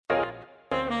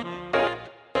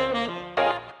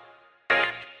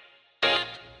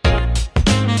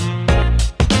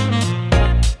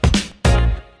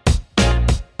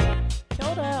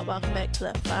welcome back to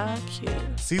the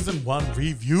FAQ. Season 1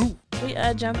 review. We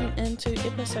are jumping into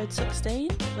episode 16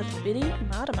 with Benny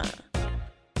Marama.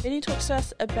 Benny talks to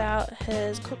us about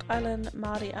his Cook Island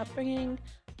Māori upbringing,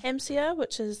 HAMSIA,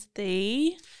 which is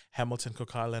the Hamilton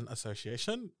Cook Island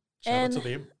Association. Shout out to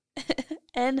them.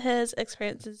 and his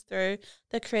experiences through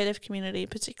the creative community,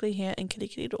 particularly here in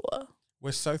Kirikiriroa.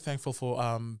 We're so thankful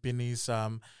for Benny's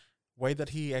way that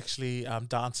he actually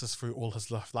dances through all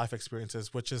his life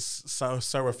experiences, which is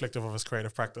so reflective of his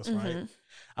creative practice, right?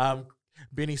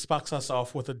 Benny sparks us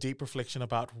off with a deep reflection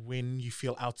about when you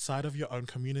feel outside of your own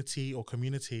community or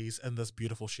communities in this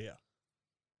beautiful share.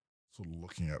 Sort of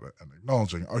looking at it and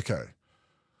acknowledging, okay,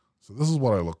 so this is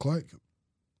what I look like.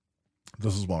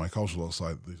 This is what my culture looks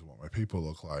like. These are what my people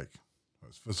look like.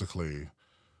 It's physically,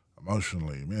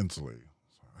 emotionally, mentally.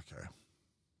 So, okay.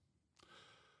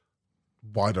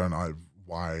 Why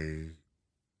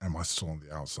am I still on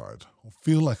the outside or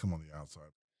feel like I'm on the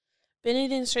outside? Benny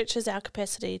then stretches our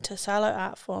capacity to silo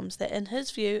art forms that, in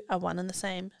his view, are one and the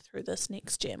same through this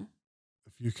next gem.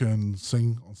 If you can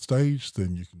sing on stage,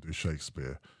 then you can do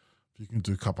Shakespeare. If you can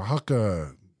do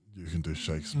kapahaka, you can do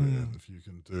Shakespeare. If you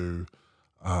can do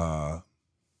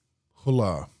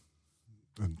hula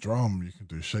and drum, you can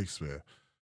do Shakespeare.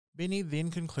 Benny then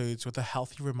concludes with a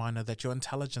healthy reminder that your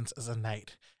intelligence is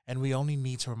innate, and we only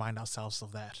need to remind ourselves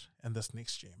of that in this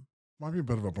next gem. Might be a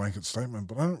bit of a blanket statement,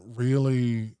 but I don't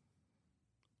really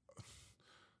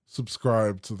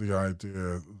subscribe to the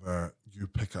idea that you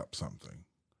pick up something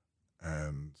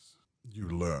and you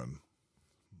learn.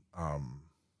 I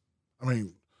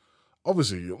mean,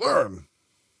 obviously you learn,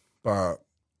 but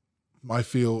my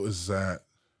feel is that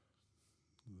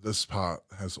this part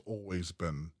has always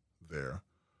been there.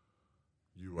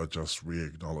 You are just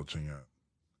re-acknowledging it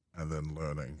and then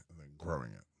learning and then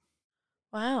growing it.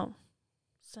 Wow.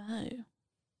 So,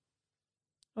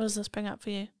 what does this bring up for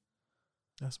you?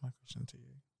 That's my question to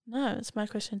you. No, it's my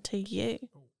question to you.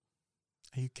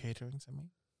 Are you catering to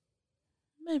me?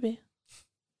 Maybe.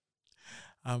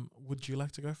 Would you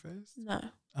like to go first? No.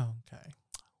 Oh, okay.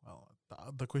 Well,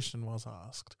 the question was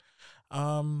asked.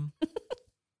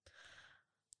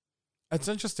 It's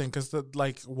interesting because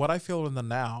what I feel in the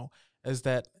now is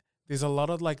that there's a lot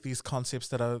of like these concepts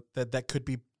that could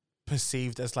be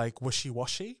perceived as like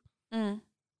wishy-washy. And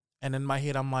in my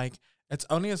head, I'm like, it's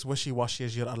only as wishy-washy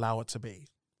as you'd allow it to be.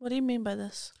 What do you mean by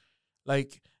this?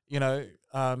 Like, I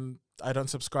don't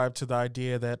subscribe to the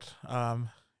idea that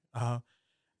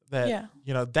that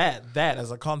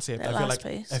as a concept. That I feel last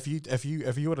like piece. if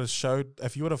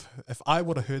I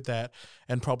would have heard that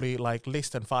and probably like less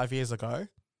than 5 years ago,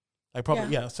 like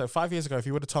probably so 5 years ago, if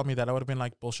you would have told me that, I would have been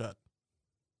like bullshit.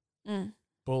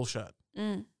 Bullshit.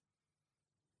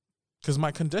 Because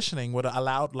my conditioning would have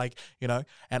allowed,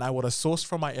 and I would have sourced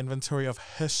from my inventory of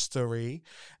history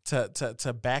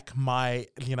to back my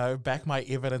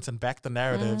evidence and back the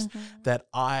narratives that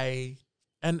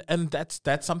and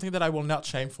that's something that I will not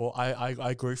shame for.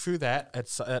 I grew through that.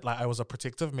 It's I was a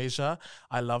protective measure.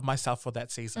 I love myself for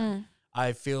that season.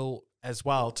 I feel as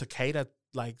well to cater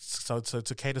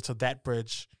to cater to that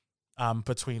bridge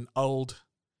between old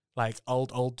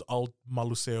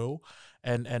Maluseo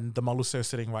and the Maluseo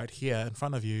sitting right here in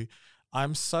front of you.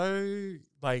 I'm so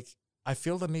I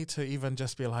feel the need to even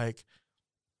just be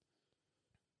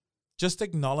just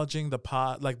acknowledging the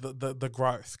part, the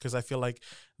growth, because I feel like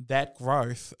that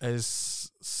growth is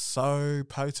so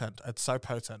potent. It's so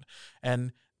potent.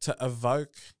 And to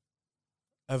evoke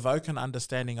an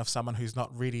understanding of someone who's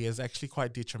not ready is actually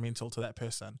quite detrimental to that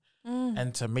person.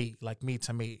 And to me,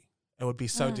 it would be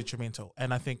so detrimental.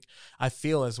 And I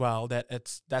feel as well that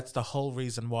that's the whole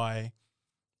reason why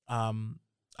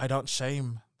I don't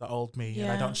shame the old me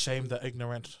and I don't shame the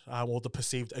ignorant or the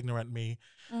perceived ignorant me.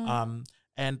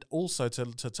 And also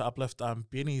to uplift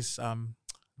Benny's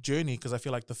journey, because I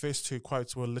feel like the first two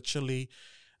quotes were literally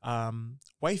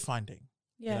wayfinding.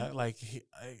 Yeah.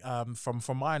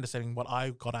 From my understanding, what I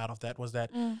got out of that was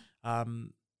that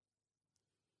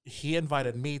he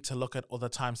invited me to look at all the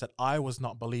times that I was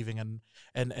not believing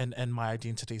in my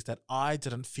identities, that I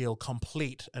didn't feel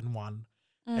complete in one.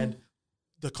 And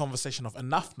the conversation of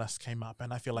enoughness came up.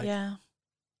 And I feel like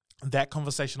that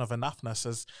conversation of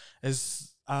enoughness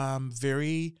is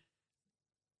very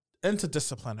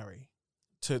interdisciplinary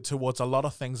towards a lot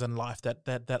of things in life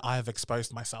that I have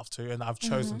exposed myself to and I've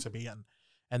chosen to be in.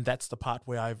 And that's the part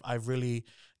where I really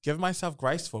give myself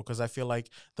grace for, because I feel like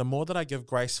the more that I give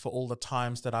grace for all the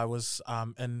times that I was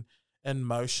in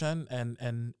motion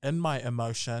and in my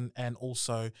emotion, and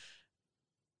also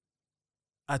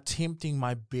attempting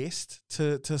my best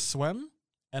to swim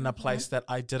in a place that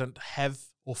I didn't have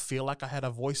or feel like I had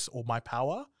a voice or my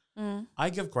power, I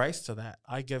give grace to that.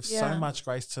 I give so Yeah. much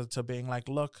grace to being like,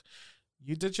 look,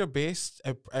 you did your best.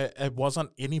 It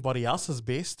wasn't anybody else's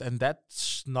best, and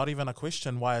that's not even a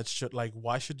question. Why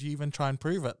should you even try and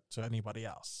prove it to anybody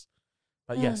else?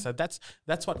 But yeah, so that's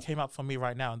what came up for me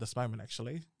right now in this moment.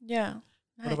 Actually, Yeah.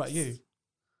 What about you? Nice.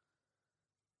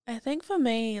 I think for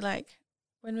me, like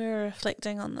when we were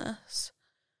reflecting on this,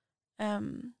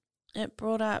 it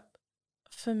brought up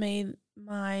for me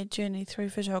my journey through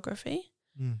photography,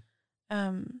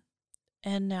 and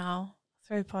now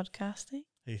through podcasting.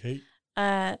 Hey.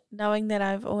 Knowing that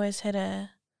I've always had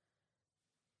a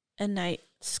innate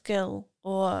skill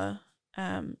or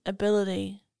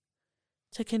ability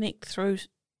to connect through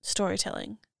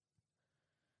storytelling.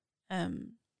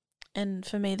 And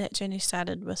for me, that journey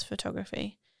started with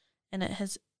photography, and it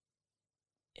has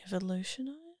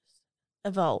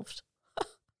evolved.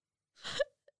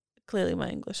 Clearly my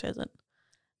English hasn't.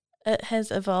 It has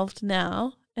evolved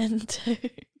now into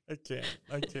I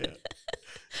can't.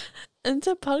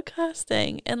 into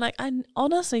podcasting, and like I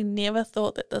honestly never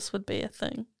thought that this would be a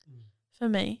thing for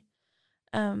me.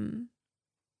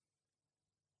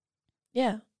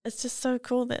 Yeah, it's just so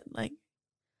cool that like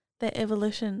that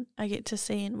evolution I get to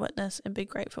see and witness and be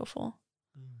grateful for.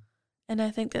 And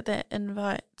I think that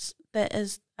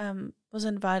was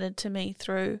invited to me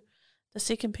through the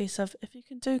second piece of, if you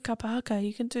can do kapa haka,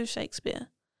 you can do Shakespeare.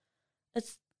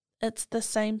 It's the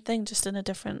same thing, just in a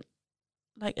different,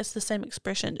 like it's the same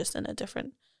expression, just in a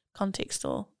different context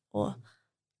or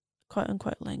quote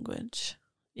unquote language.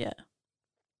 Yeah.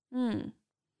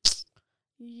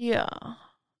 Yeah.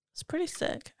 It's pretty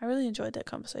sick. I really enjoyed that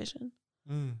conversation.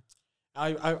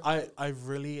 I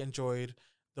really enjoyed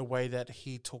the way that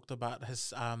he talked about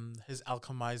his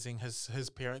alchemizing his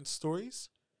parents' stories.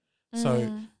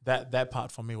 So that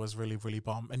part for me was really, really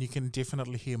bomb. And you can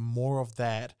definitely hear more of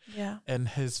that in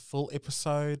his full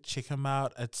episode. Check him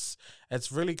out. It's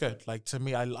really good. Like, to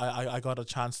me, I got a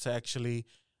chance to actually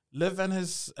live in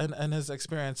his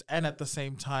experience, and at the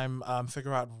same time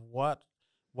figure out what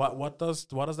does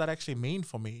that actually mean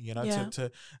for me, you know,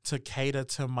 to cater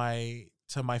to my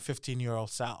 15-year-old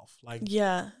self. Like,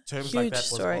 terms huge like that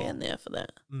story was in there for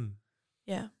that.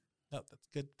 Yeah. No, that's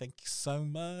good. Thank you so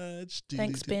much.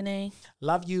 Thanks, Benny.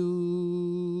 Love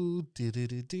you. The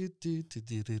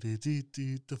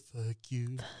fuck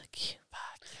you. Fuck you.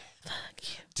 Fuck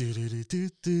you.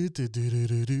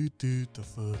 The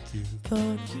fuck you.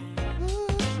 Fuck you.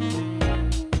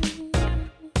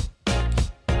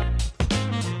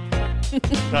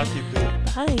 Fuck you.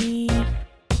 Bye.